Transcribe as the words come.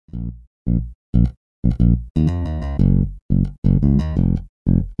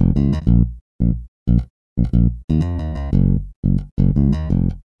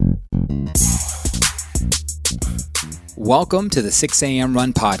Welcome to the 6 a.m.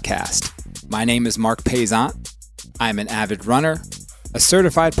 Run podcast. My name is Mark Payzant. I'm an avid runner, a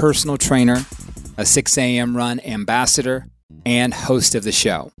certified personal trainer, a 6 a.m. Run ambassador, and host of the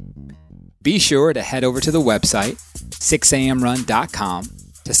show. Be sure to head over to the website, 6amrun.com,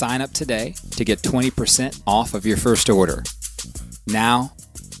 to sign up today to get 20% off of your first order. Now,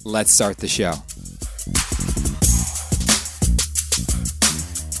 let's start the show.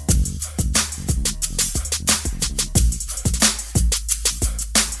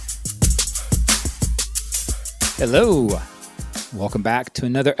 Hello. Welcome back to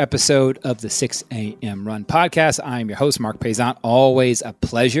another episode of the 6 a.m. Run podcast. I'm your host, Mark Payzant. Always a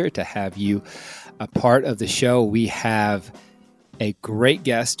pleasure to have you a part of the show. We have a great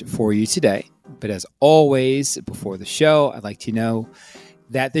guest for you today. But as always, before the show, I'd like to know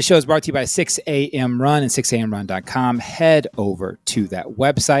that this show is brought to you by 6 a.m. Run and 6amrun.com. Head over to that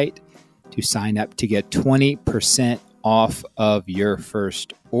website to sign up to get 20% off of your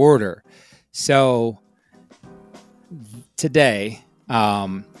first order. So today,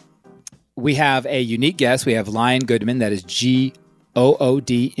 we have a unique guest. We have Lion Goodman. That is Goodman.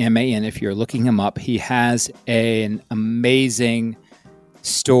 If you're looking him up, he has an amazing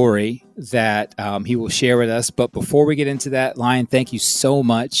story that he will share with us. But before we get into that, Lion, thank you so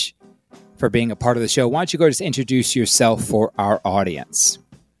much for being a part of the show. Why don't you go just introduce yourself for our audience?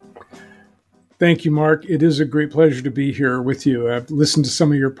 Thank you, Mark. It is a great pleasure to be here with you. I've listened to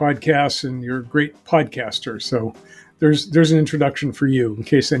some of your podcasts, and you're a great podcaster. So there's an introduction for you in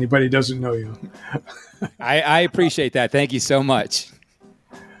case anybody doesn't know you. I appreciate that. Thank you so much.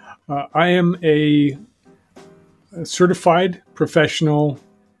 I am a certified professional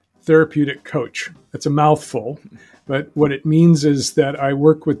therapeutic coach. That's a mouthful, but what it means is that I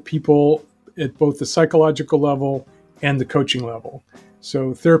work with people at both the psychological level and the coaching level.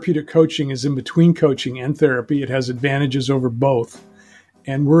 So therapeutic coaching is in between coaching and therapy. It has advantages over both.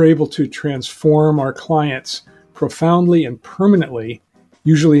 And we're able to transform our clients profoundly and permanently,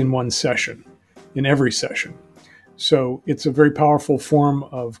 usually in one session, in every session. So it's a very powerful form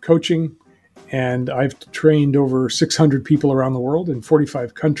of coaching. And I've trained over 600 people around the world in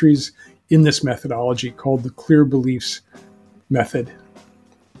 45 countries in this methodology called the Clear Beliefs Method.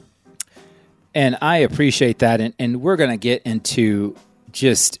 And I appreciate that. And we're going to get into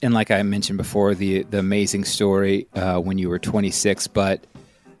and like I mentioned before, the amazing story when you were 26. But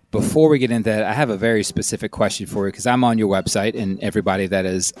before we get into that, I have a very specific question for you because I'm on your website, and everybody that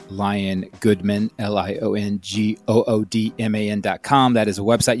is Lion Goodman, LionGoodman.com. That is a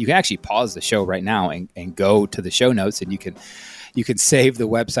website. You can actually pause the show right now and go to the show notes, and you can save the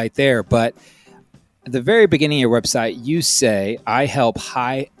website there. But at the very beginning of your website, you say, I help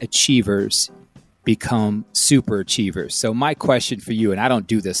high achievers become super achievers. So my question for you, and I don't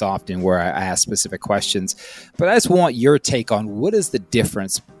do this often where I ask specific questions, but I just want your take on what is the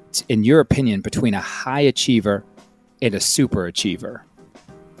difference, in your opinion, between a high achiever and a super achiever?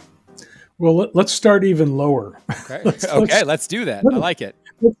 Well, let's start even lower. Okay, let's do that. I like it.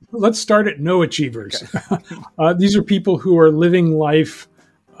 Let's start at no achievers. Okay. These are people who are living life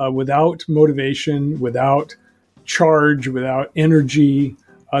without motivation, without charge, without energy.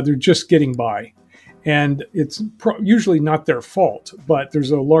 They're just getting by. And it's usually not their fault, but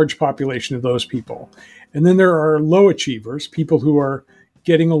there's a large population of those people. And then there are low achievers, people who are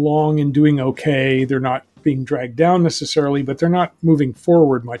getting along and doing okay. They're not being dragged down necessarily, but they're not moving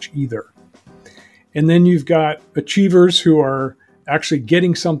forward much either. And then you've got achievers who are actually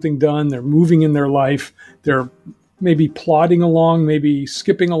getting something done. They're moving in their life. They're maybe plodding along, maybe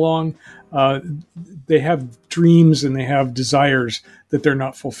skipping along. They have dreams and they have desires that they're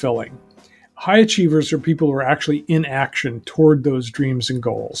not fulfilling. High achievers are people who are actually in action toward those dreams and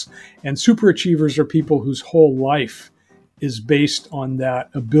goals. And super achievers are people whose whole life is based on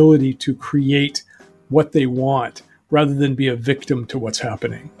that ability to create what they want rather than be a victim to what's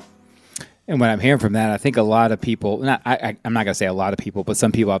happening. And what I'm hearing from that, I think a lot of people, I'm not going to say a lot of people, but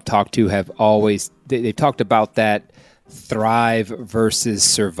some people I've talked to have always, they've talked about that thrive versus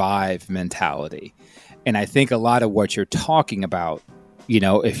survive mentality. And I think a lot of what you're talking about,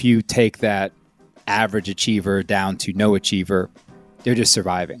 if you take that average achiever down to no achiever, they're just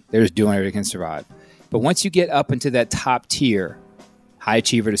surviving. They're just doing everything to survive. But once you get up into that top tier, high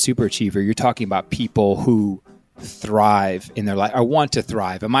achiever to super achiever, you're talking about people who thrive in their life or want to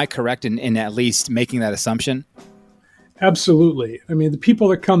thrive. Am I correct in at least making that assumption? Absolutely. I mean, the people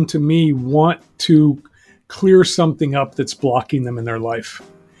that come to me want to clear something up that's blocking them in their life.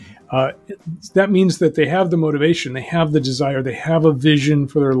 Uh, that means that they have the motivation, they have the desire, they have a vision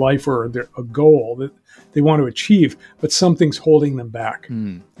for their life or a goal that they want to achieve, but something's holding them back.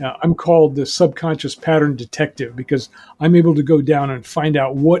 I'm called the subconscious pattern detective because I'm able to go down and find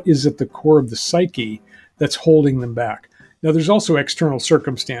out what is at the core of the psyche that's holding them back. Now, there's also external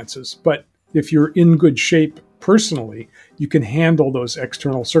circumstances, but if you're in good shape personally, you can handle those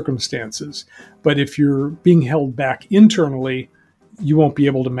external circumstances. But if you're being held back internally, you won't be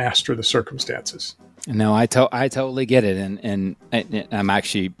able to master the circumstances. No, I totally get it, and I'm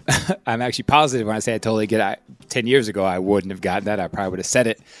actually I'm actually positive when I say I totally get it. 10 years ago, I wouldn't have gotten that. I probably would have said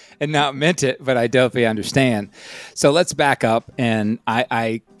it and not meant it, but I definitely understand. So let's back up, and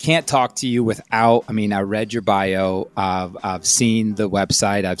I can't talk to you without. I mean, I read your bio. I've seen the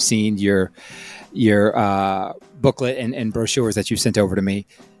website. I've seen your booklet and brochures that you sent over to me.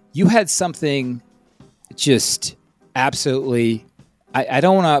 You had something just absolutely. I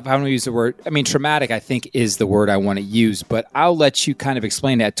don't want to use the word. I mean, traumatic, I think, is the word I want to use, but I'll let you kind of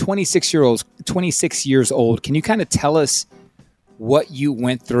explain that. 26 years old, can you kind of tell us what you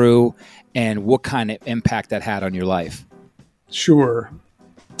went through and what kind of impact that had on your life? Sure.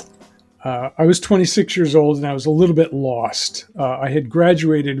 I was 26 years old and I was a little bit lost. I had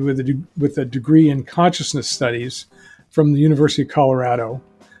graduated with a degree in consciousness studies from the University of Colorado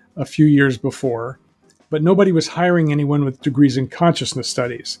a few years before. But nobody was hiring anyone with degrees in consciousness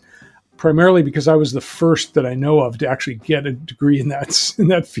studies, primarily because I was the first that I know of to actually get a degree in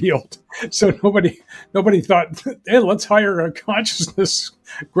that field. So nobody thought, hey, let's hire a consciousness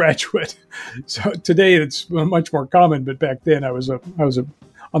graduate. So today it's much more common, but back then I was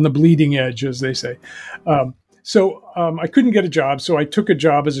on the bleeding edge, as they say. So I couldn't get a job, so I took a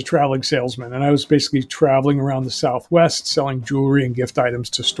job as a traveling salesman, and I was basically traveling around the Southwest selling jewelry and gift items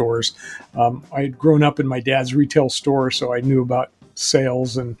to stores. I had grown up in my dad's retail store, so I knew about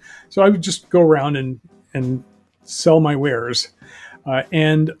sales, and so I would just go around and sell my wares.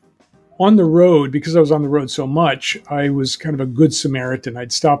 And on the road, because I was on the road so much, I was kind of a good Samaritan.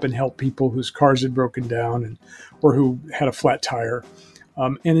 I'd stop and help people whose cars had broken down or who had a flat tire.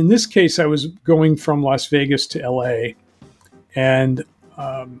 And in this case, I was going from Las Vegas to LA, and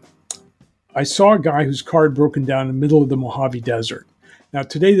I saw a guy whose car had broken down in the middle of the Mojave Desert. Now,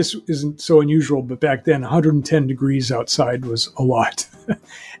 today this isn't so unusual, but back then 110 degrees outside was a lot.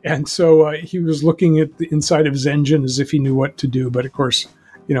 And so he was looking at the inside of his engine as if he knew what to do, but of course,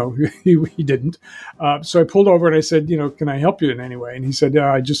 he didn't. So I pulled over and I said, can I help you in any way? And he said,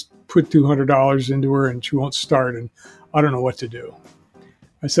 I just put $200 into her and she won't start, and I don't know what to do.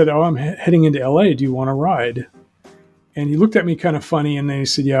 I said, I'm heading into LA. Do you want to ride? And he looked at me kind of funny, and then he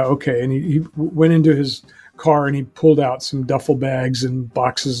said, yeah, okay. And he went into his car and he pulled out some duffel bags and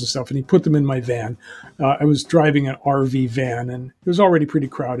boxes and stuff, and he put them in my van. I was driving an RV van, and it was already pretty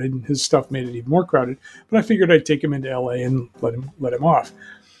crowded, and his stuff made it even more crowded. But I figured I'd take him into LA and let him off.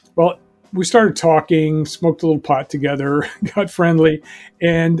 Well, we started talking, smoked a little pot together, got friendly,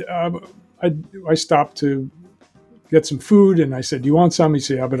 and I stopped to get some food, and I said, do you want some? He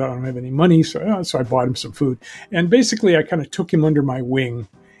said, yeah, but I don't have any money. So I bought him some food. And basically, I kind of took him under my wing,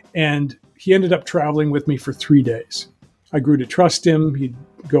 and he ended up traveling with me for 3 days. I grew to trust him. He'd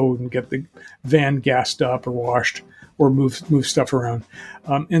go and get the van gassed up or washed or move stuff around.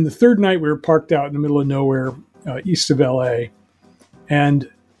 And the third night, we were parked out in the middle of nowhere, east of LA. And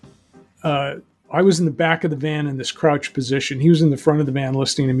I was in the back of the van in this crouched position. He was in the front of the van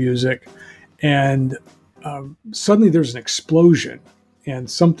listening to music. And suddenly there's an explosion and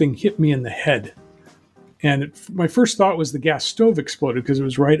something hit me in the head. And my first thought was the gas stove exploded because it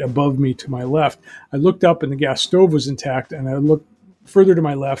was right above me to my left. I looked up and the gas stove was intact, and I looked further to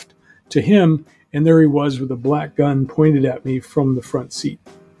my left to him, and there he was with a black gun pointed at me from the front seat.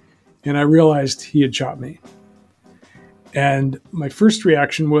 And I realized he had shot me. And my first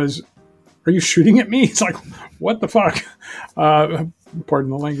reaction was, are you shooting at me? It's like, what the fuck?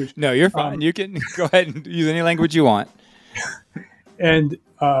 Pardon the language. No, you're fine. You can go ahead and use any language you want. And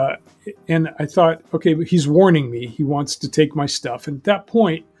I thought, okay, but he's warning me. He wants to take my stuff. And at that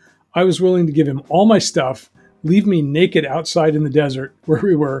point, I was willing to give him all my stuff, leave me naked outside in the desert where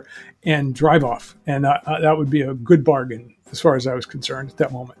we were, and drive off. And that would be a good bargain as far as I was concerned at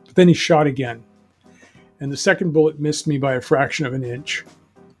that moment. But then he shot again. And the second bullet missed me by a fraction of an inch.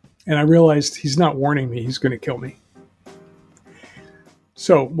 And I realized he's not warning me. He's going to kill me.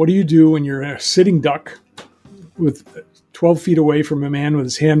 So what do you do when you're a sitting duck with 12 feet away from a man with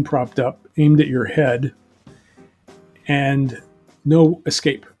his hand propped up, aimed at your head, and no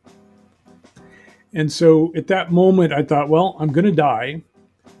escape? And so at that moment, I thought, well, I'm going to die.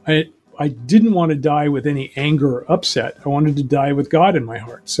 I I didn't want to die with any anger or upset. I wanted to die with God in my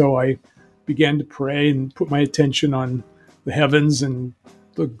heart. So I began to pray and put my attention on the heavens and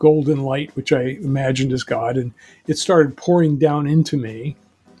the golden light, which I imagined as God. And it started pouring down into me.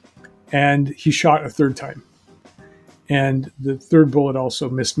 And he shot a third time. And the third bullet also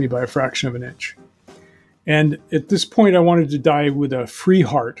missed me by a fraction of an inch. And at this point, I wanted to die with a free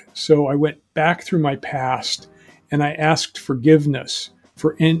heart. So I went back through my past and I asked forgiveness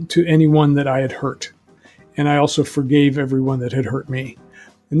to anyone that I had hurt. And I also forgave everyone that had hurt me.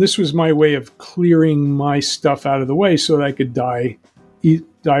 And this was my way of clearing my stuff out of the way so that I could die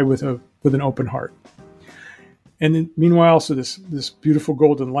with an open heart. And then, meanwhile, so this beautiful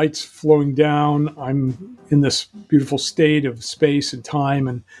golden light's flowing down. I'm in this beautiful state of space and time.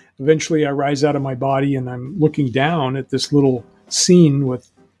 And eventually I rise out of my body and I'm looking down at this little scene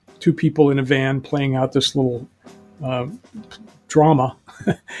with two people in a van playing out this little drama.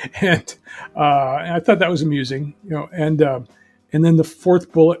 And I thought that was amusing, and then the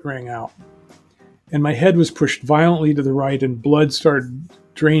fourth bullet rang out and my head was pushed violently to the right and blood started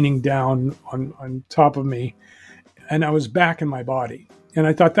draining down on top of me. And I was back in my body. And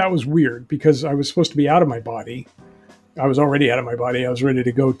I thought that was weird because I was supposed to be out of my body. I was already out of my body. I was ready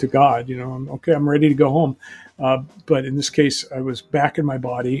to go to God. I'm ready to go home. But in this case, I was back in my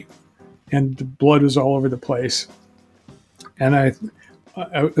body and the blood was all over the place. And I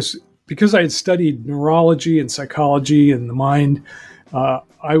was, because I had studied neurology and psychology and the mind,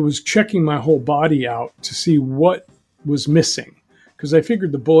 I was checking my whole body out to see what was missing. Because I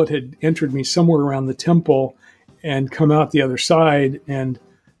figured the bullet had entered me somewhere around the temple and come out the other side. And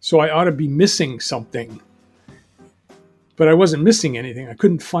so I ought to be missing something. But I wasn't missing anything. I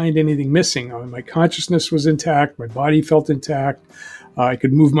couldn't find anything missing. My consciousness was intact. My body felt intact. I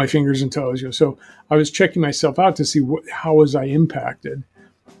could move my fingers and toes. So I was checking myself out to see how was I impacted.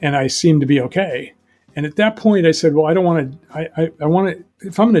 And I seemed to be okay. And at that point, I said, well, I don't want to, I want to,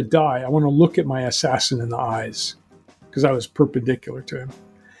 if I'm going to die, I want to look at my assassin in the eyes because I was perpendicular to him.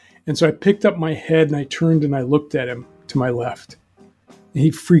 And so I picked up my head and I turned and I looked at him to my left. And he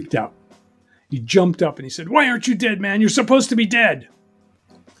freaked out. He jumped up and he said, why aren't you dead, man? You're supposed to be dead.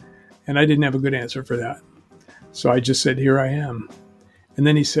 And I didn't have a good answer for that. So I just said, here I am. And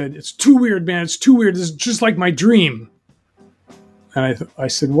then he said, it's too weird, man. It's too weird. This is just like my dream. And I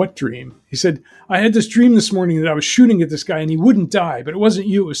said, what dream? He said, I had this dream this morning that I was shooting at this guy and he wouldn't die, but it wasn't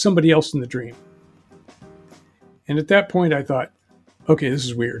you. It was somebody else in the dream. And at that point, I thought, okay, this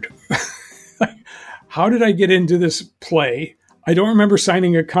is weird. How did I get into this play? I don't remember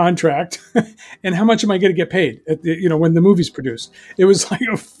signing a contract. And how much am I going to get paid when the movie's produced? It was like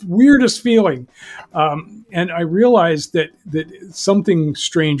a weirdest feeling. And I realized that something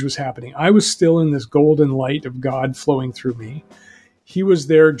strange was happening. I was still in this golden light of God flowing through me. He was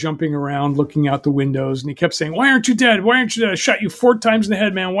there jumping around, looking out the windows, and he kept saying, why aren't you dead? Why aren't you dead? I shot you 4 times in the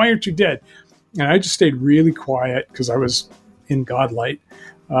head, man. Why aren't you dead? And I just stayed really quiet because I was in God light.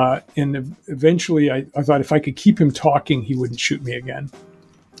 And eventually I thought if I could keep him talking, he wouldn't shoot me again.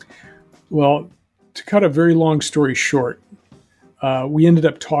 Well, to cut a very long story short, we ended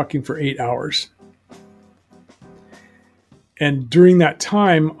up talking for 8 hours. And during that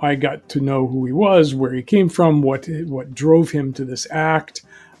time, I got to know who he was, where he came from, what drove him to this act.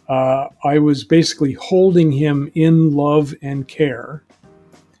 I was basically holding him in love and care,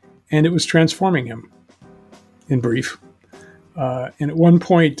 and it was transforming him, in brief. And at one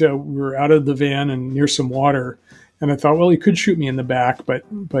point, we were out of the van and near some water, and I thought, well, he could shoot me in the back, but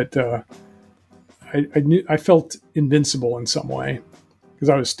I knew I felt invincible in some way because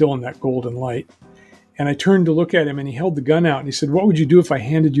I was still in that golden light. And I turned to look at him, and he held the gun out, and he said, what would you do if I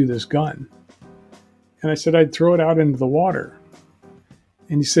handed you this gun? And I said, I'd throw it out into the water.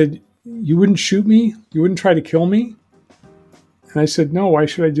 And he said, you wouldn't shoot me? You wouldn't try to kill me? And I said, no, why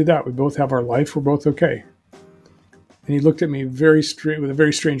should I do that? We both have our life. We're both okay. And he looked at me with a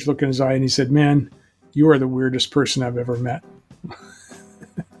very strange look in his eye, and he said, man, you are the weirdest person I've ever met.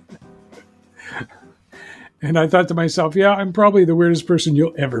 And I thought to myself, yeah, I'm probably the weirdest person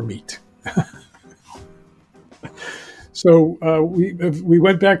you'll ever meet. So we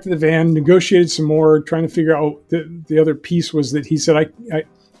went back to the van, negotiated some more, trying to figure out the other piece was that he said,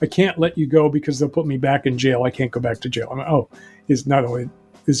 I can't let you go because they'll put me back in jail. I can't go back to jail. I'm like, oh, he's not only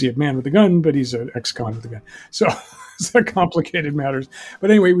is he a man with a gun, but he's an ex-con with a gun. So it's complicated matters. But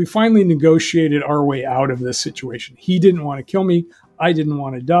anyway, we finally negotiated our way out of this situation. He didn't want to kill me. I didn't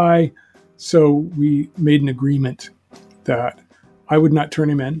want to die. So we made an agreement that I would not turn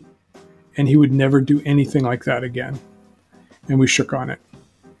him in and he would never do anything like that again. And we shook on it.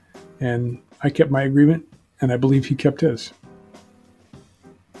 And I kept my agreement, and I believe he kept his.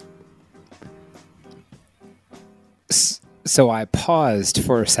 So I paused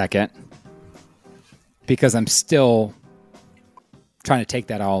for a second because I'm still trying to take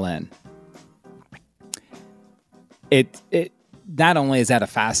that all in. It not only is that a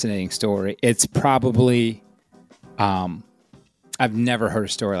fascinating story, it's probably I've never heard a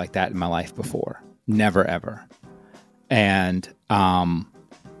story like that in my life before. Never, ever. And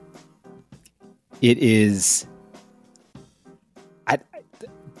it is,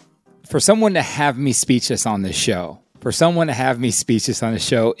 for someone to have me speechless on this show,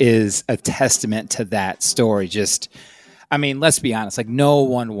 is a testament to that story. Just, I mean, let's be honest. Like, no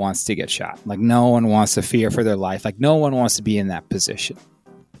one wants to get shot. Like, no one wants to fear for their life. Like, no one wants to be in that position.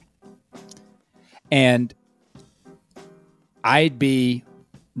 And I'd be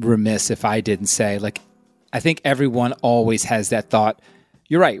remiss if I didn't say, like, I think everyone always has that thought.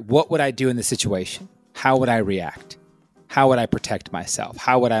 You're right. What would I do in this situation? How would I react? How would I protect myself?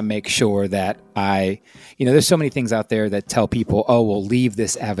 How would I make sure that there's so many things out there that tell people, oh, well, leave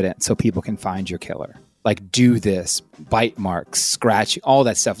this evidence so people can find your killer. Like, do this, bite marks, scratching, all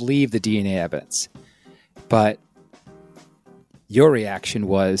that stuff. Leave the DNA evidence. But your reaction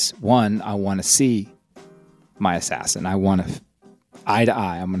was, one, I want to see my assassin. I want to, eye to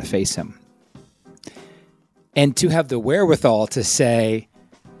eye, I'm going to face him. And to have the wherewithal to say,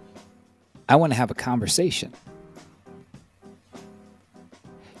 I want to have a conversation.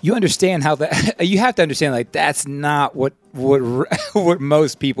 You understand how that, you have to understand, like, that's not what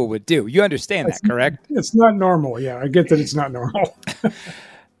most people would do. You understand that, correct? It's not normal. Yeah, I get that it's not normal.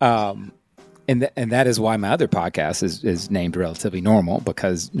 And that is why my other podcast is named Relatively Normal,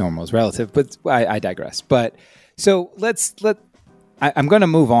 because normal is relative, but I digress. But so I'm going to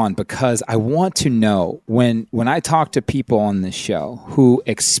move on, because I want to know, when I talk to people on this show who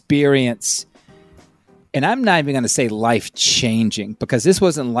experience, and I'm not even going to say life-changing, because this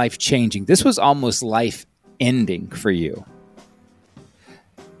wasn't life-changing. This was almost life-ending for you.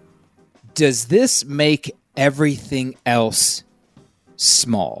 Does this make everything else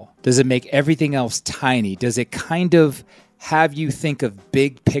small? Does it make everything else tiny? Does it kind of have you think of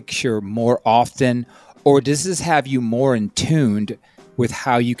big picture more often? Or does this have you more in tuned with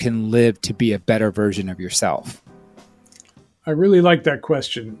how you can live to be a better version of yourself? I really like that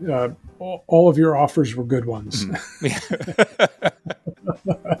question. All of your offers were good ones.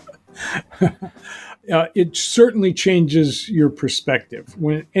 It certainly changes your perspective.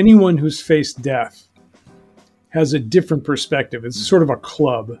 When anyone who's faced death has a different perspective. It's sort of a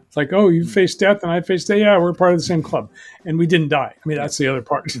club. It's like, oh, you faced death and I faced death. Yeah, we're part of the same club. And we didn't die. I mean, that's the other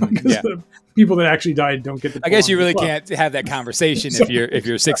part. Because the people that actually died don't get to. I guess you really can't have that conversation if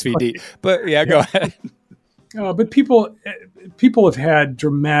you're 6 feet deep. But yeah, go ahead. But people have had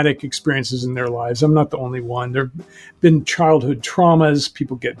dramatic experiences in their lives. I'm not the only one. There have been childhood traumas.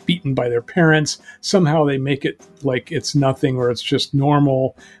 People get beaten by their parents. Somehow they make it like it's nothing or it's just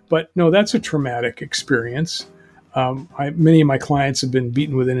normal. But no, that's a traumatic experience. Many of my clients have been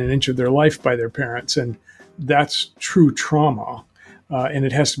beaten within an inch of their life by their parents, and that's true trauma, and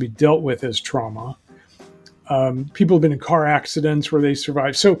it has to be dealt with as trauma. People have been in car accidents where they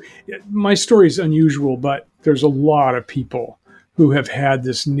survived. So my story is unusual, but there's a lot of people who have had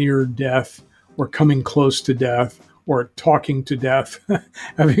this near death or coming close to death or talking to death,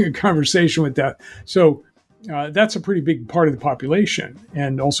 having a conversation with death. So that's a pretty big part of the population.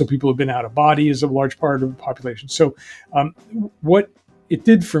 And also people who have been out of body is a large part of the population. So what it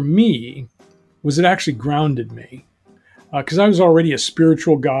did for me was it actually grounded me, because I was already a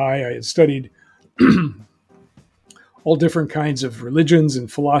spiritual guy. I had studied all different kinds of religions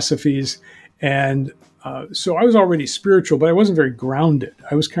and philosophies. And so I was already spiritual, but I wasn't very grounded.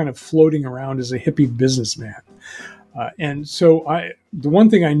 I was kind of floating around as a hippie businessman. And so the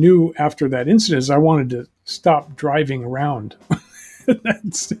one thing I knew after that incident is I wanted to stop driving around,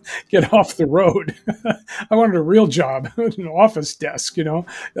 get off the road. I wanted a real job, an office desk,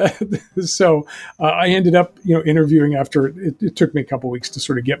 So I ended up, interviewing after it took me a couple of weeks to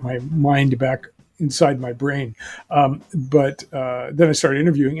sort of get my mind back inside my brain. But then I started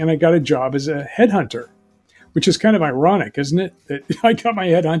interviewing, and I got a job as a headhunter, which is kind of ironic, isn't it? That I got my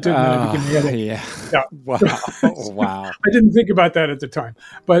head hunted and then I became a headhunter. Yeah. Wow. Wow. I didn't think about that at the time.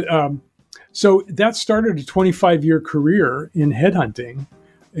 But so that started a 25-year career in headhunting,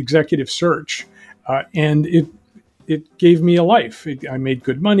 executive search, and it gave me a life. I made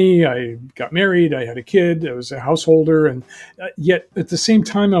good money. I got married. I had a kid. I was a householder. And yet at the same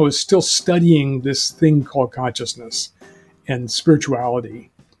time, I was still studying this thing called consciousness and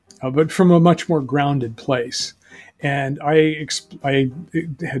spirituality, but from a much more grounded place. And I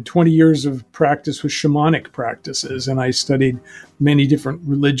had 20 years of practice with shamanic practices, and I studied many different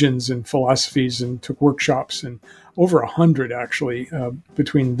religions and philosophies and took workshops, and over 100 actually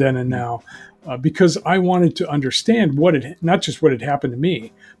between then and now, because I wanted to understand not just what had happened to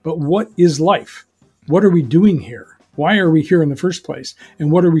me, but what is life? What are we doing here? Why are we here in the first place?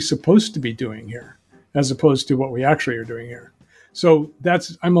 And what are we supposed to be doing here, as opposed to what we actually are doing here? So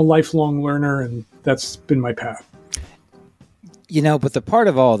I'm a lifelong learner, and that's been my path. But the part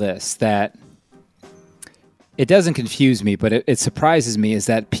of all this that it doesn't confuse me, but it surprises me, is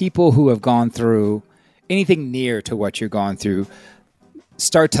that people who have gone through anything near to what you're going through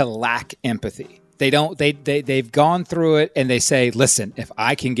start to lack empathy. They've gone through it, and they say, listen, if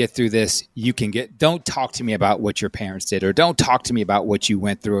I can get through this, you can don't talk to me about what your parents did, or don't talk to me about what you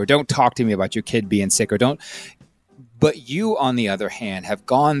went through, or don't talk to me about your kid being sick, but you, on the other hand, have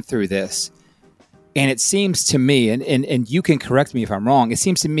gone through this. And it seems to me, and you can correct me if I'm wrong, it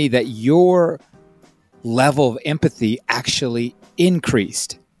seems to me that your level of empathy actually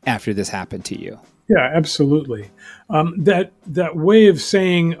increased after this happened to you. Yeah, absolutely. That way of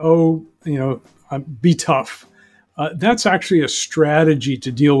saying, be tough, that's actually a strategy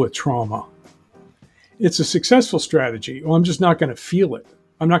to deal with trauma. It's a successful strategy. Well, I'm just not going to feel it.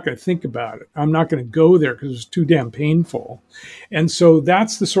 I'm not going to think about it. I'm not going to go there because it's too damn painful. And so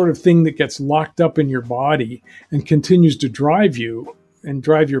that's the sort of thing that gets locked up in your body and continues to drive you and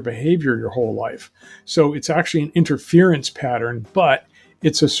drive your behavior your whole life. So it's actually an interference pattern, but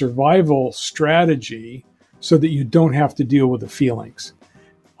it's a survival strategy so that you don't have to deal with the feelings.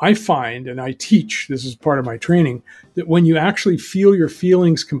 I find, and I teach, this is part of my training, that when you actually feel your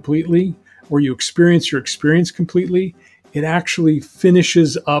feelings completely, or you experience your experience completely, it actually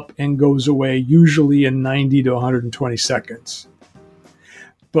finishes up and goes away, usually in 90 to 120 seconds.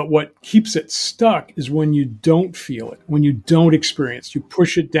 But what keeps it stuck is when you don't feel it, when you don't experience, you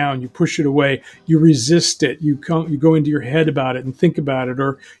push it down, you push it away, you resist it, you go into your head about it and think about it,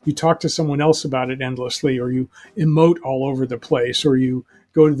 or you talk to someone else about it endlessly, or you emote all over the place, or you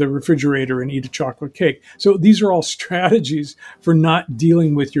go to the refrigerator and eat a chocolate cake. So these are all strategies for not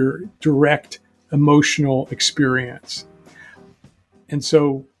dealing with your direct emotional experience. And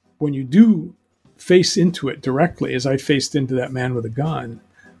so when you do face into it directly, as I faced into that man with a gun,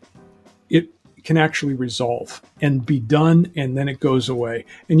 it can actually resolve and be done, and then it goes away.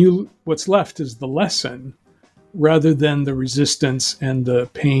 And what's left is the lesson rather than the resistance and the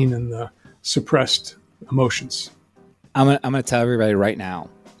pain and the suppressed emotions. I'm gonna tell everybody right now,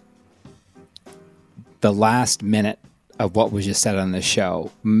 the last minute of what was just said on this show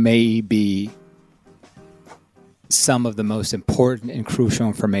may be some of the most important and crucial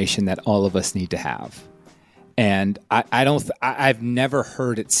information that all of us need to have. And I've never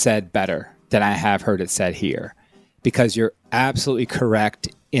heard it said better than I have heard it said here, because you're absolutely correct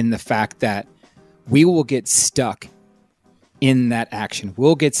in the fact that we will get stuck in that action.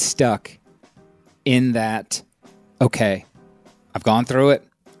 We'll get stuck in that, okay, I've gone through it.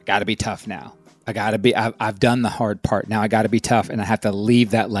 I got to be tough now. I've done the hard part. Now I got to be tough, and I have to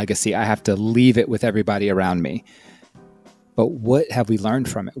leave that legacy. I have to leave it with everybody around me. But what have we learned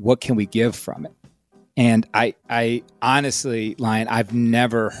from it? What can we give from it? And I honestly, Lion, I've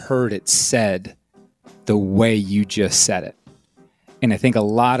never heard it said the way you just said it. And I think a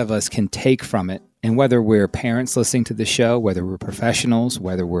lot of us can take from it. And whether we're parents listening to the show, whether we're professionals,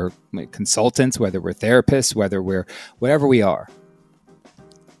 whether we're consultants, whether we're therapists, whether we're whatever we are,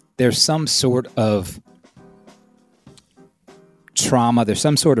 there's some sort of trauma, there's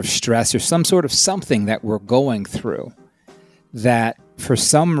some sort of stress, there's some sort of something that we're going through that for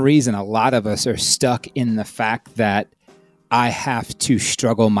some reason a lot of us are stuck in the fact that I have to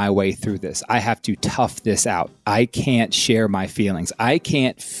struggle my way through this. I have to tough this out. I can't share my feelings. I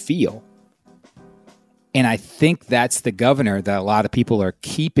can't feel. And I think that's the governor that a lot of people are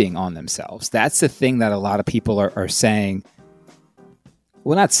keeping on themselves. That's the thing that a lot of people are saying.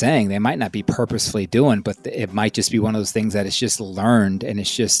 Well, not saying, they might not be purposefully doing, but it might just be one of those things that it's just learned and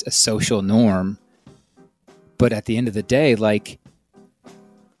it's just a social norm. But at the end of the day, like,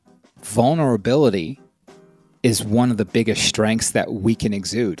 vulnerability is one of the biggest strengths that we can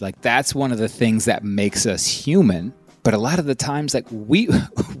exude. Like, that's one of the things that makes us human. But a lot of the times, like, we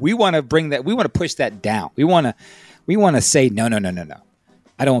want to bring that, we want to push that down. We want to say, no.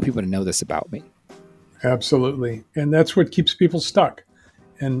 I don't want people to know this about me. Absolutely. And that's what keeps people stuck.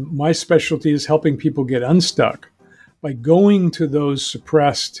 And my specialty is helping people get unstuck by going to those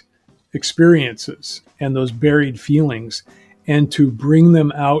suppressed experiences and those buried feelings, and to bring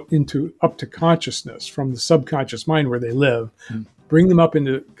them up to consciousness from the subconscious mind where they live, bring them up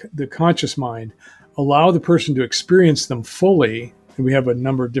into the conscious mind allow the person to experience them fully, and we have a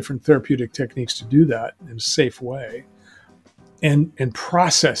number of different therapeutic techniques to do that in a safe way, and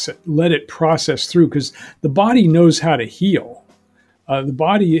process it, let it process through, because the body knows how to heal. The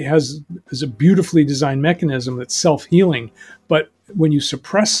body is a beautifully designed mechanism that's self-healing, but when you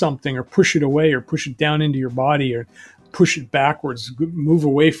suppress something or push it away or push it down into your body or push it backwards, move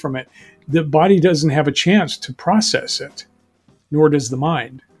away from it, the body doesn't have a chance to process it, nor does the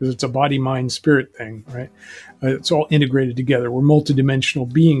mind, because it's a body, mind, spirit thing, right? It's all integrated together. We're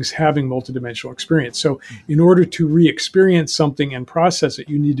multidimensional beings having multidimensional experience. So in order to re-experience something and process it,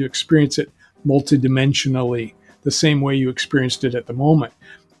 you need to experience it multidimensionally, the same way you experienced it at the moment.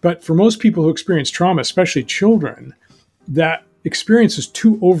 But for most people who experience trauma, especially children, that experience is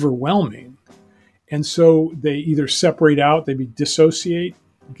too overwhelming. And so they either separate out, they dissociate,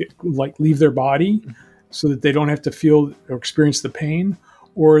 leave their body so that they don't have to feel or experience the pain,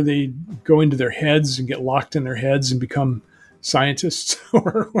 or they go into their heads and get locked in their heads and become scientists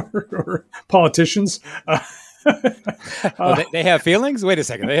or politicians. They have feelings? Wait a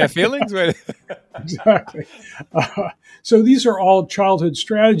second. They have feelings? Exactly. So these are all childhood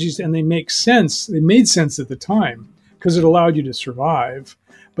strategies, and they make sense. They made sense at the time because it allowed you to survive.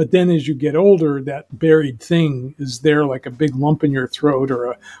 But then as you get older, that buried thing is there like a big lump in your throat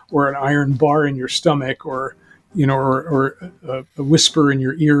or an iron bar in your stomach or a whisper in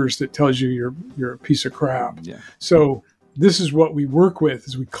your ears that tells you you're a piece of crap. Yeah. So this is what we work with,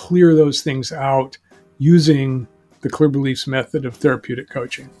 is we clear those things out using the Clear Beliefs method of therapeutic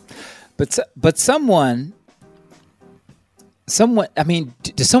coaching. But someone, I mean,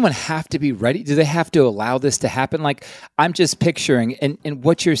 does someone have to be ready? Do they have to allow this to happen? Like, I'm just picturing, and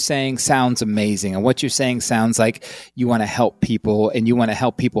what you're saying sounds amazing. And what you're saying sounds like you want to help people and you want to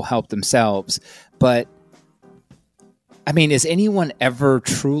help people help themselves. But I mean, is anyone ever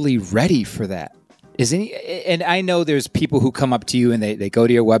truly ready for that? And I know there's people who come up to you and they go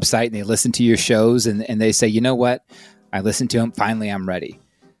to your website and they listen to your shows and they say, you know what? I listened to them. Finally, I'm ready.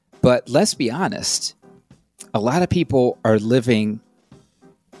 But let's be honest. A lot of people are living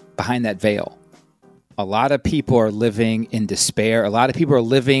behind that veil. A lot of people are living in despair. A lot of people are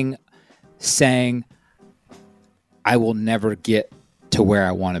living saying, I will never get to where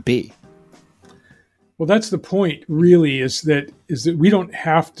I want to be. Well, that's the point, really, is that we don't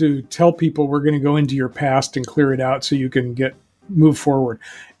have to tell people we're going to go into your past and clear it out so you can move forward.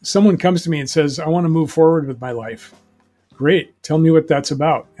 Someone comes to me and says, I want to move forward with my life. Great. Tell me what that's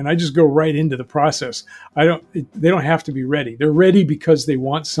about. And I just go right into the process. They don't have to be ready. They're ready because they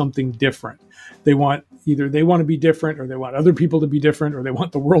want something different. Either they want to be different, or they want other people to be different, or they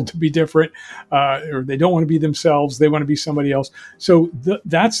want the world to be different, or they don't want to be themselves. They want to be somebody else. So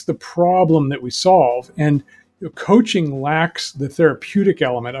that's the problem that we solve. And coaching lacks the therapeutic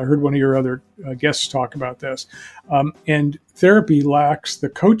element. I heard one of your other guests talk about this. And therapy lacks the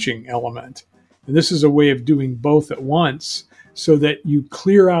coaching element. And this is a way of doing both at once so that you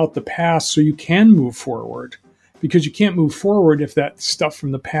clear out the past so you can move forward. Because you can't move forward if that stuff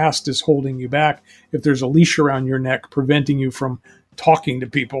from the past is holding you back. If there's a leash around your neck preventing you from talking to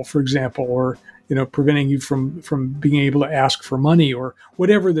people, for example, or preventing you from being able to ask for money, or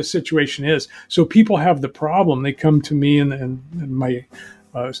whatever the situation is. So people have the problem. They come to me and my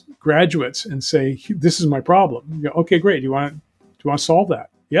graduates and say, "This is my problem." You go, "Okay, great. Do you want to solve that?"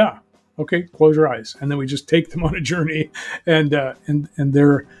 "Yeah." "Okay, close your eyes." And then we just take them on a journey, and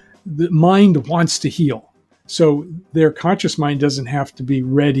the mind wants to heal. So their conscious mind doesn't have to be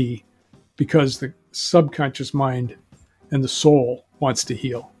ready because the subconscious mind and the soul wants to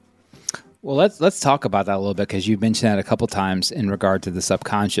heal. Well, let's talk about that a little bit, because you mentioned that a couple times in regard to the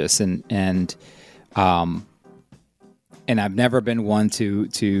subconscious, and I've never been one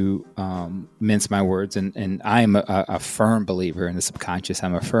to mince my words, and I am a firm believer in the subconscious.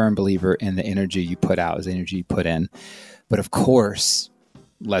 I'm a firm believer in the energy you put out is the energy you put in. But of course,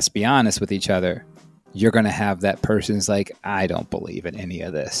 let's be honest with each other. You're going to have that person's like, I don't believe in any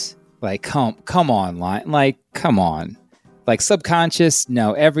of this. Like, come on, like, come on. Like, subconscious,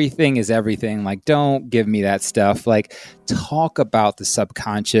 no, everything is everything. Like, don't give me that stuff. Like, talk about the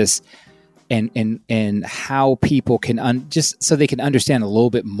subconscious and how people can just so they can understand a little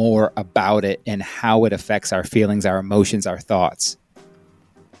bit more about it and how it affects our feelings, our emotions, our thoughts.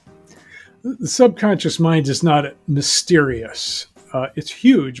 The subconscious mind is not mysterious. It's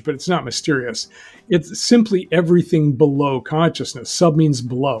huge, but it's not mysterious. It's simply everything below consciousness. Sub means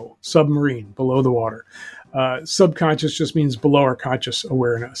below, submarine, below the water. Subconscious just means below our conscious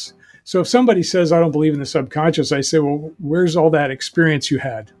awareness. So if somebody says, I don't believe in the subconscious, I say, well, where's all that experience you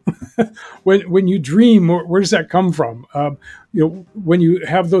had? when you dream, where does that come from? When you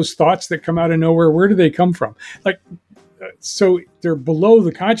have those thoughts that come out of nowhere, where do they come from? So they're below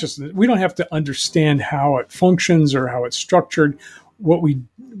the consciousness. We don't have to understand how it functions or how it's structured. What we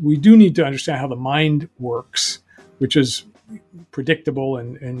do need to understand how the mind works, which is predictable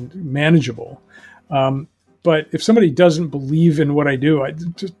and manageable. But if somebody doesn't believe in what I do, I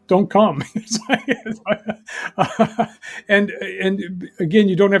just don't come. And again,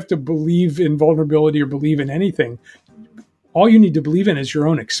 you don't have to believe in vulnerability or believe in anything. All you need to believe in is your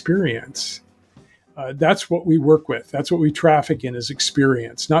own experience. That's what we work with. That's what we traffic in, is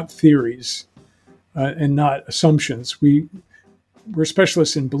experience, not theories and not assumptions. We're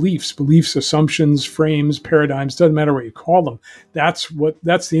specialists in beliefs, assumptions, frames, paradigms, doesn't matter what you call them. That's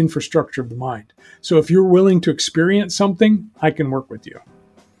the infrastructure of the mind. So if you're willing to experience something, I can work with you.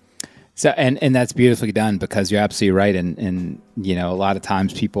 So, and that's beautifully done, because you're absolutely right. And a lot of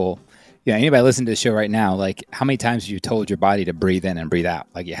times people, anybody listening to the show right now, like, how many times have you told your body to breathe in and breathe out?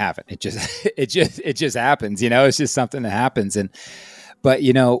 Like, you haven't. It just happens, it's just something that happens. But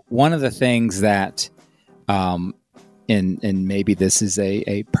one of the things that, and maybe this is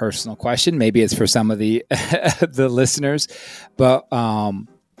a personal question, maybe it's for some of the the listeners, but one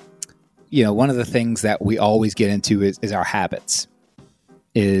of the things that we always get into is our habits,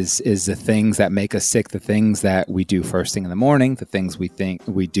 is the things that make us sick, the things that we do first thing in the morning, the things we think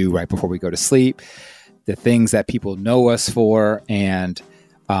we do right before we go to sleep, the things that people know us for, and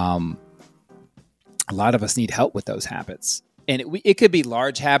a lot of us need help with those habits. And it could be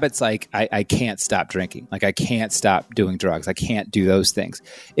large habits, like I can't stop drinking, like I can't stop doing drugs, I can't do those things.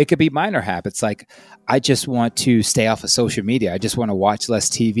 It could be minor habits, like I just want to stay off of social media, I just want to watch less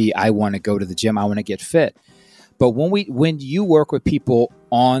TV, I want to go to the gym, I want to get fit. But when you work with people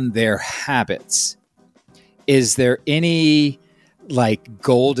on their habits, is there any like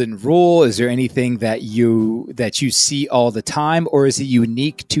golden rule? Is there anything that you see all the time, or is it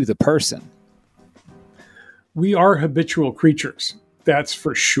unique to the person? We are habitual creatures, that's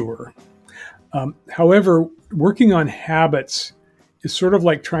for sure. However, working on habits is sort of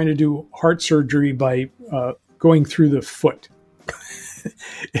like trying to do heart surgery by going through the foot.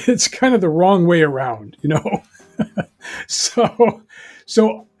 It's kind of the wrong way around,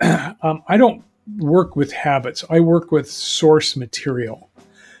 So I don't work with habits. I work with source material.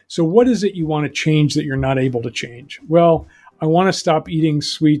 So what is it you want to change that you're not able to change? Well, I want to stop eating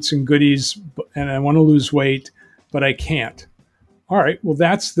sweets and goodies, and I want to lose weight, but I can't. All right, well,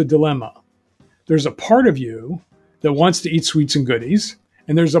 that's the dilemma. There's a part of you that wants to eat sweets and goodies,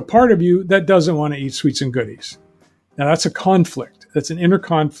 and there's a part of you that doesn't want to eat sweets and goodies. Now, that's a conflict. That's an inner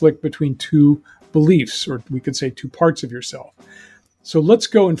conflict between two beliefs, or we could say two parts of yourself. So let's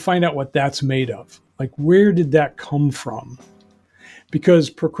go and find out what that's made of. Like, where did that come from? Because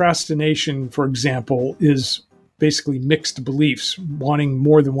procrastination, for example, is basically mixed beliefs, wanting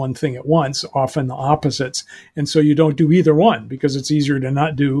more than one thing at once, often the opposites. And so you don't do either one, because it's easier to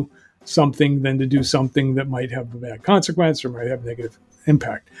not do something than to do something that might have a bad consequence or might have negative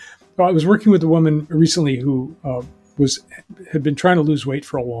impact. So I was working with a woman recently who had been trying to lose weight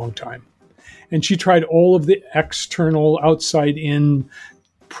for a long time. And she tried all of the external, outside-in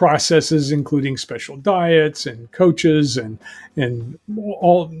processes, including special diets and coaches and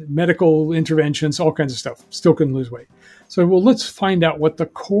all medical interventions, all kinds of stuff. Still couldn't lose weight. So, well, let's find out what the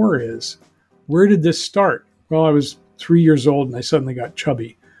core is. Where did this start? Well, I was 3 years old and I suddenly got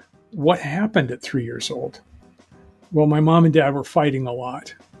chubby. What happened at 3 years old? Well, my mom and dad were fighting a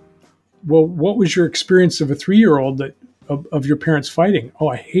lot. Well, what was your experience of a 3-year-old of your parents fighting? Oh,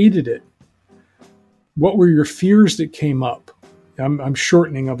 I hated it. What were your fears that came up? I'm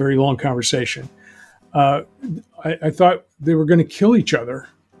shortening a very long conversation. I thought they were going to kill each other.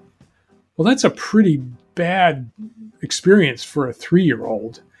 Well, that's a pretty bad experience for a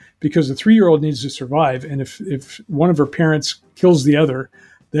 3-year-old, because the 3-year-old needs to survive. And if one of her parents kills the other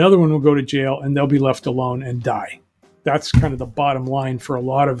one will go to jail and they'll be left alone and die. That's kind of the bottom line for a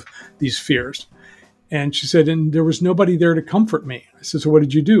lot of these fears. And she said, and there was nobody there to comfort me. I said, so what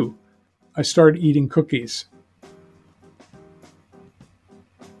did you do? I started eating cookies.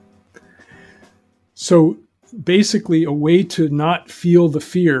 So basically, a way to not feel the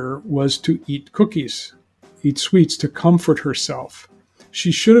fear was to eat cookies, eat sweets, to comfort herself.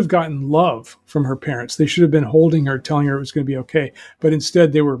 She should have gotten love from her parents. They should have been holding her, telling her it was going to be okay. But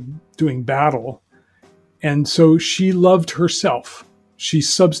instead, they were doing battle. And so she loved herself. She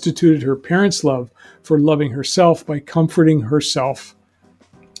substituted her parents' love for loving herself by comforting herself.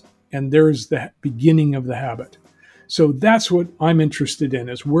 And there's the beginning of the habit. So that's what I'm interested in: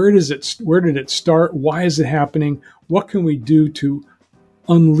 is where did it start? Why is it happening? What can we do to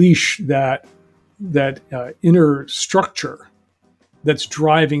unleash that inner structure that's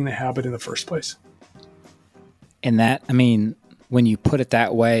driving the habit in the first place? And that, I mean, when you put it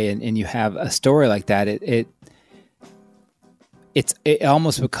that way and you have a story like that, it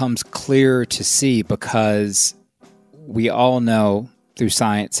almost becomes clear to see, because we all know through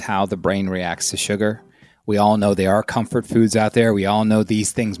science how the brain reacts to sugar. We all know there are comfort foods out there. We all know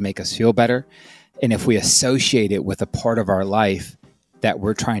these things make us feel better. And if we associate it with a part of our life that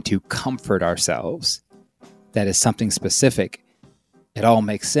we're trying to comfort ourselves, that is something specific, it all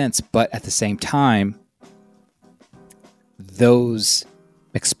makes sense. But at the same time, those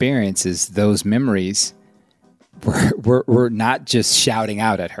experiences, those memories, we're not just shouting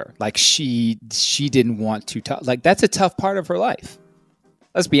out at her. Like she didn't want to talk. Like, that's a tough part of her life.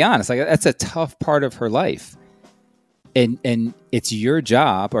 Let's be honest. Like, that's a tough part of her life. And it's your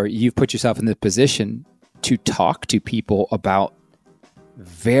job, or you've put yourself in the position to talk to people about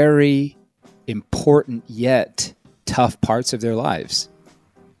very important yet tough parts of their lives.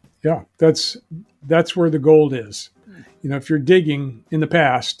 Yeah, that's where the gold is. You know, if you're digging in the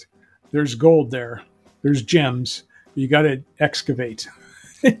past, there's gold there. There's gems. You got to excavate.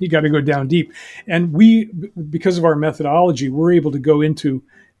 You got to go down deep. And we, because of our methodology, we're able to go into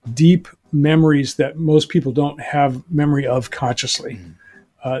deep memories that most people don't have memory of consciously.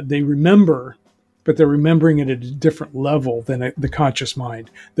 They remember, but they're remembering it at a different level than the conscious mind.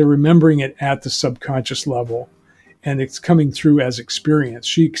 They're remembering it at the subconscious level, and it's coming through as experience.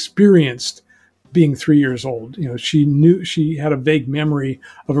 She experienced being 3 years old. You know, she had a vague memory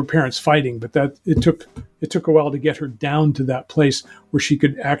of her parents fighting, but that it took a while to get her down to that place where she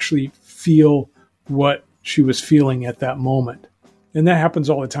could actually feel what she was feeling at that moment. And that happens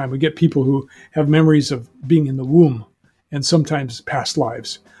all the time. We get people who have memories of being in the womb and sometimes past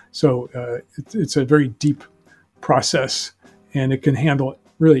lives. So it's a very deep process, and it can handle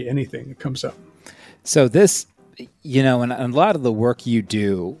really anything that comes up. So this, you know, and a lot of the work you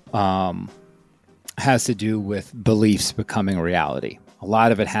do has to do with beliefs becoming reality. A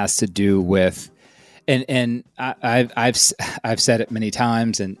lot of it has to do with, and I've said it many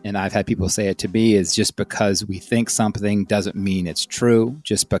times, and I've had people say it to me, is just because we think something doesn't mean it's true.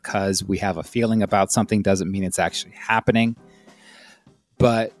 Just because we have a feeling about something doesn't mean it's actually happening.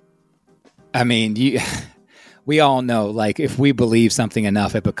 But I mean, we all know, like, if we believe something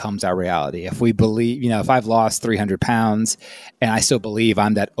enough, it becomes our reality. If we believe, you know, if I've lost 300 pounds and I still believe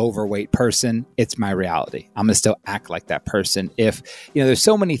I'm that overweight person, it's my reality. I'm going to still act like that person. If, you know, there's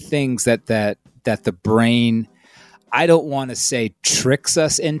so many things that the brain, I don't want to say tricks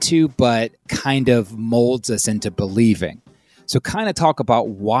us into, but kind of molds us into believing. So kind of talk about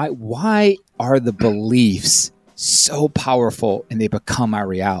why are the beliefs so powerful and they become our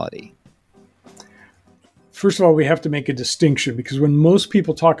reality? First of all, we have to make a distinction, because when most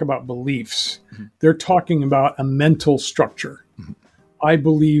people talk about beliefs, they're talking about a mental structure. I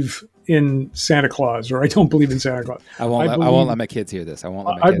believe in Santa Claus, or I don't believe in Santa Claus. I won't let my kids hear this.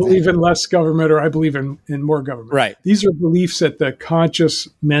 I believe in less government, or I believe in more government. Right. These are beliefs at the conscious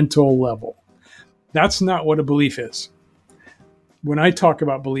mental level. That's not what a belief is. When I talk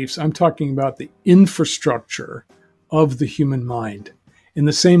about beliefs, I'm talking about the infrastructure of the human mind. In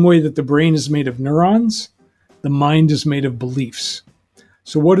the same way that the brain is made of neurons, the mind is made of beliefs.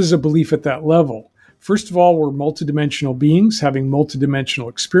 So what is a belief at that level? First of all, we're multidimensional beings having multidimensional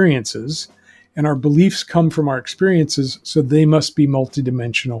experiences, and our beliefs come from our experiences, so they must be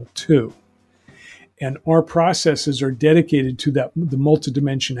multidimensional too. And our processes are dedicated to the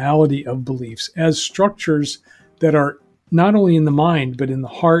multidimensionality of beliefs as structures that are not only in the mind, but in the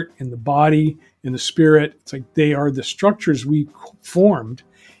heart, in the body, in the spirit. It's like they are the structures we formed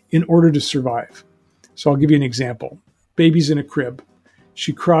in order to survive. So I'll give you an example. Baby's in a crib.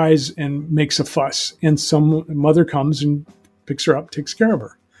 She cries and makes a fuss, and some mother comes and picks her up, takes care of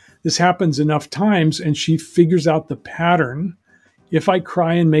her. This happens enough times, and she figures out the pattern. If I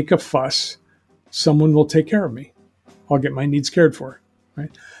cry and make a fuss, someone will take care of me. I'll get my needs cared for.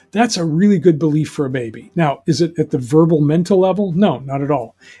 Right? That's a really good belief for a baby. Now, is it at the verbal mental level? No, not at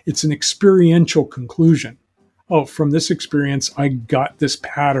all. It's an experiential conclusion. Oh, from this experience, I got this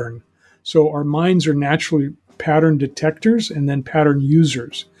pattern. So our minds are naturally pattern detectors and then pattern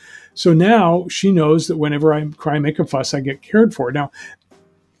users. So now she knows that whenever I cry and make a fuss, I get cared for. Now,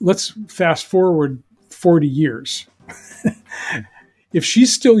 let's fast forward 40 years. If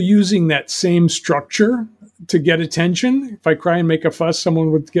she's still using that same structure to get attention, if I cry and make a fuss,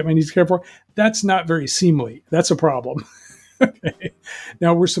 someone would get my needs cared for, that's not very seemly. That's a problem. Okay.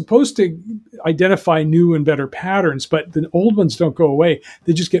 Now, we're supposed to identify new and better patterns, but the old ones don't go away.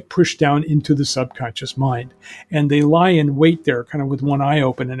 They just get pushed down into the subconscious mind, and they lie in wait there, kind of with one eye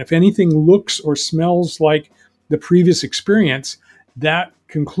open. And if anything looks or smells like the previous experience, that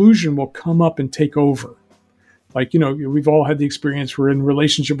conclusion will come up and take over. Like, we've all had the experience, we're in a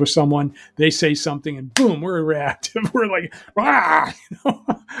relationship with someone, they say something and boom, we're reactive. We're like,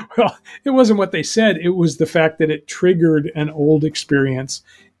 Well, it wasn't what they said. It was the fact that it triggered an old experience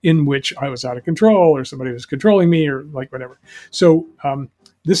in which I was out of control or somebody was controlling me or like whatever. So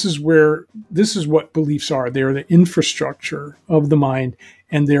this is what beliefs are. They're the infrastructure of the mind,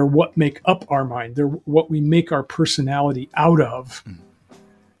 and they're what make up our mind. They're what we make our personality out of.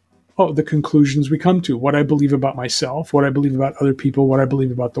 The conclusions we come to, what I believe about myself, what I believe about other people, what I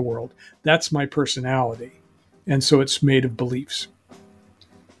believe about the world. That's my personality. And so it's made of beliefs.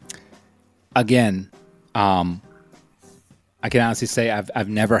 Again, I can honestly say I've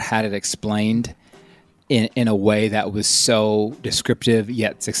never had it explained in a way that was so descriptive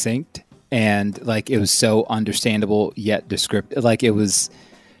yet succinct, and like it was so understandable yet descriptive. Like it was,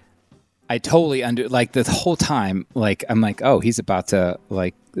 I totally like the whole time, like I'm like, oh, he's about to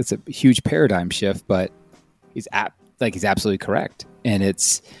like, it's a huge paradigm shift, but he's absolutely correct. And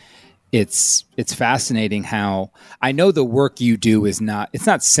it's fascinating how I know the work you do it's not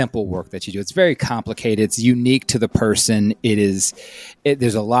simple work that you do. It's very complicated. It's unique to the person. There's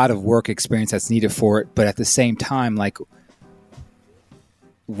a lot of work experience that's needed for it. But at the same time, like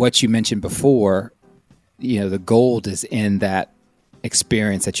what you mentioned before, the gold is in that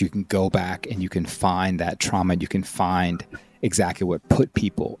experience that you can go back and you can find that trauma. You can find exactly what put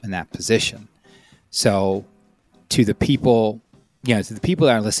people in that position. So to the people that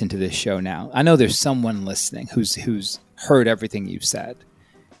are listening to this show now, I know there's someone listening who's heard everything you've said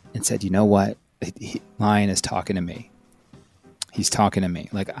and said, you know what? Lion is talking to me. He's talking to me.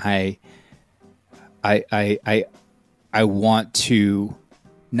 Like I want to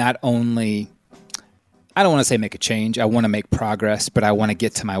not only, I don't want to say make a change. I want to make progress, but I want to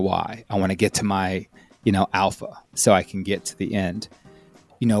get to my why. I want to get to my, alpha so I can get to the end.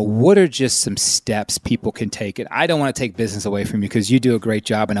 What are just some steps people can take? And I don't want to take business away from you because you do a great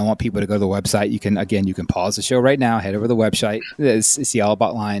job, and I want people to go to the website. You can pause the show right now, head over to the website, see all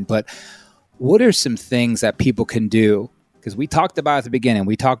about Lion. But what are some things that people can do? Because we talked about at the beginning,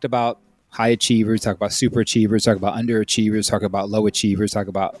 we talked about high achievers, talk about super achievers, talk about underachievers, talk about low achievers, talk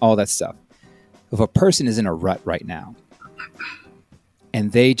about all that stuff. If a person is in a rut right now,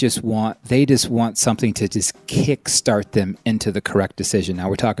 and they just want something to just kickstart them into the correct decision. Now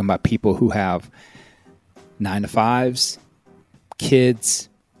we're talking about people who have 9-to-5s, kids,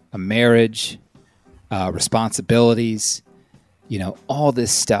 a marriage, responsibilities, all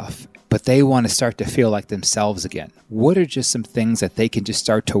this stuff, but they want to start to feel like themselves again. What are just some things that they can just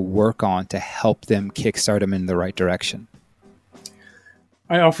start to work on to help them kickstart them in the right direction?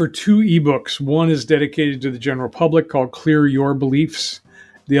 I offer 2 ebooks. One is dedicated to the general public called Clear Your Beliefs.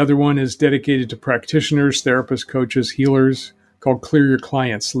 The other one is dedicated to practitioners, therapists, coaches, healers, called Clear Your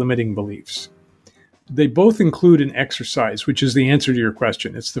Clients, Limiting Beliefs. They both include an exercise, which is the answer to your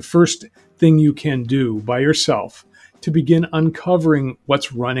question. It's the first thing you can do by yourself to begin uncovering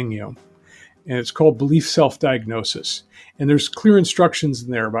what's running you. And it's called Belief Self-Diagnosis. And there's clear instructions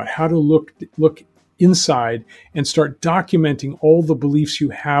in there about how to look inside and start documenting all the beliefs you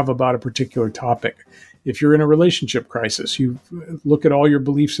have about a particular topic. If you're in a relationship crisis, you look at all your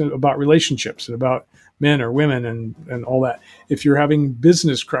beliefs about relationships and about men or women and all that. If you're having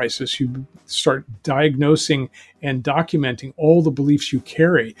business crisis, you start diagnosing and documenting all the beliefs you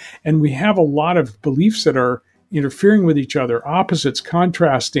carry. And we have a lot of beliefs that are interfering with each other, opposites,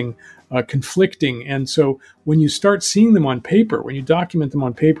 contrasting, conflicting. And so when you start seeing them on paper, when you document them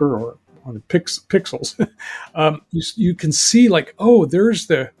on paper or on the pixels, you can see like, oh, there's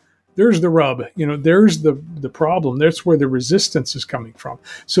the rub, there's the problem. That's where the resistance is coming from.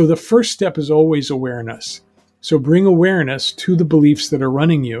 So the first step is always awareness. So bring awareness to the beliefs that are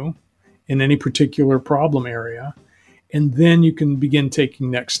running you in any particular problem area. And then you can begin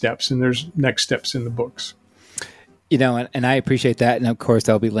taking next steps. And there's next steps in the books. And I appreciate that. And of course,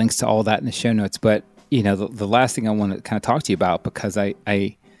 there'll be links to all that in the show notes. But, the last thing I want to kind of talk to you about, because I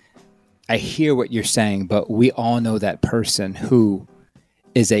hear what you're saying, but we all know that person who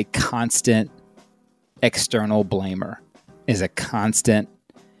is a constant external blamer, is a constant,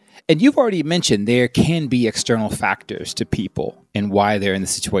 and you've already mentioned there can be external factors to people and why they're in the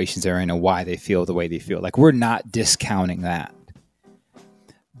situations they're in and why they feel the way they feel. Like, we're not discounting that.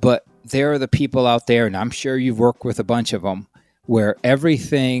 But there are the people out there, and I'm sure you've worked with a bunch of them, where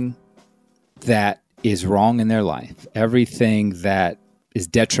everything that is wrong in their life, everything that is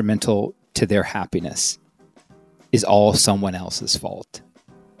detrimental to their happiness is all someone else's fault.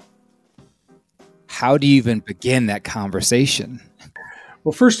 How do you even begin that conversation?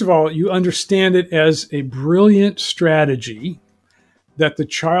 Well, first of all, you understand it as a brilliant strategy that the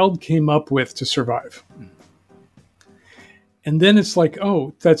child came up with to survive. And then it's like,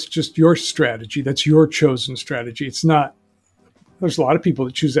 oh, that's just your strategy. That's your chosen strategy. It's not, there's a lot of people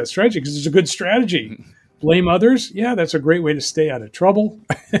that choose that strategy because it's a good strategy. Blame others. Yeah, that's a great way to stay out of trouble.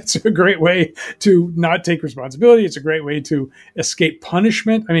 It's a great way to not take responsibility. It's a great way to escape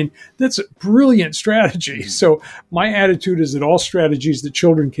punishment. I mean, that's a brilliant strategy. So my attitude is that all strategies that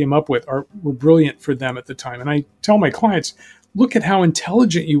children came up with were brilliant for them at the time. And I tell my clients, look at how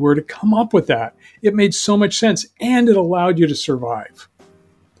intelligent you were to come up with that. It made so much sense, and it allowed you to survive.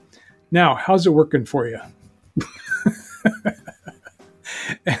 Now, how's it working for you?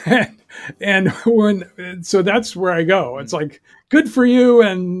 So that's where I go. It's like, good for you,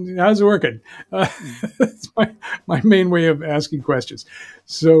 and how's it working? That's my main way of asking questions.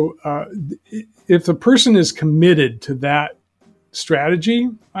 So if the person is committed to that strategy,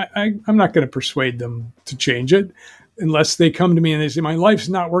 I'm not going to persuade them to change it unless they come to me and they say, my life's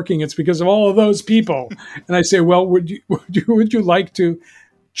not working. It's because of all of those people. And I say, well, would you like to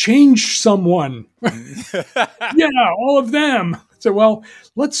change someone? Yeah, all of them. So, well,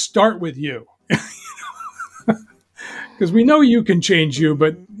 let's start with you. Because we know you can change you,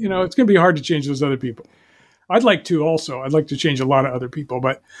 but it's going to be hard to change those other people. I'd like to also. I'd like to change a lot of other people,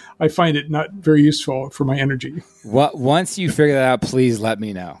 but I find it not very useful for my energy. Once you figure that out, please let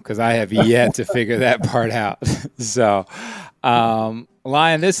me know, because I have yet to figure that part out. So,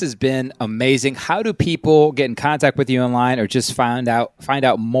 Lion, this has been amazing. How do people get in contact with you online, or just find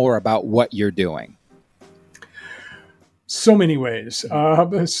out more about what you're doing? So many ways.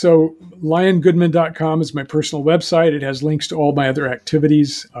 So liongoodman.com is my personal website. It has links to all my other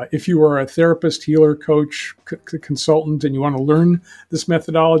activities. If you are a therapist, healer, coach, consultant, and you want to learn this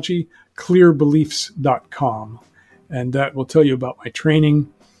methodology, clearbeliefs.com. And that will tell you about my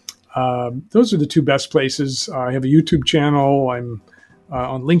training. Those are the two best places. I have a YouTube channel. I'm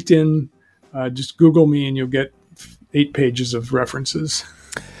on LinkedIn. Just Google me and you'll get 8 pages of references.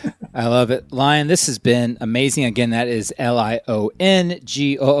 I love it. Lion, this has been amazing. Again, that is LionGoodman.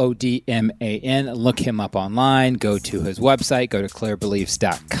 Look him up online. Go to his website. Go to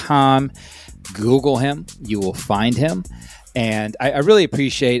clearbeliefs.com. Google him. You will find him. And I really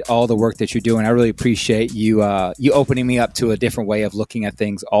appreciate all the work that you're doing. I really appreciate you opening me up to a different way of looking at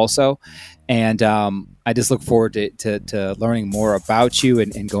things also. And I just look forward to learning more about you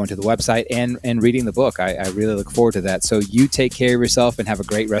and going to the website and reading the book. I really look forward to that. So you take care of yourself and have a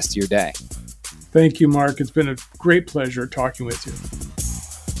great rest of your day. Thank you, Mark. It's been a great pleasure talking with you.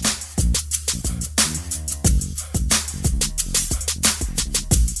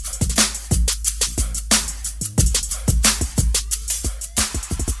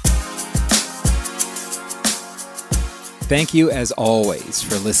 Thank you, as always,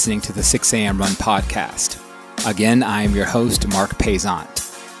 for listening to the 6 a.m. Run podcast. Again, I am your host, Mark Payzant.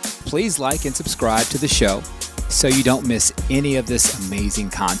 Please like and subscribe to the show so you don't miss any of this amazing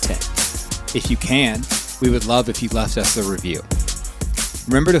content. If you can, we would love if you left us a review.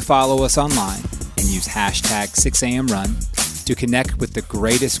 Remember to follow us online and use hashtag 6amrun to connect with the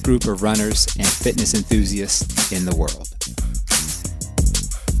greatest group of runners and fitness enthusiasts in the world.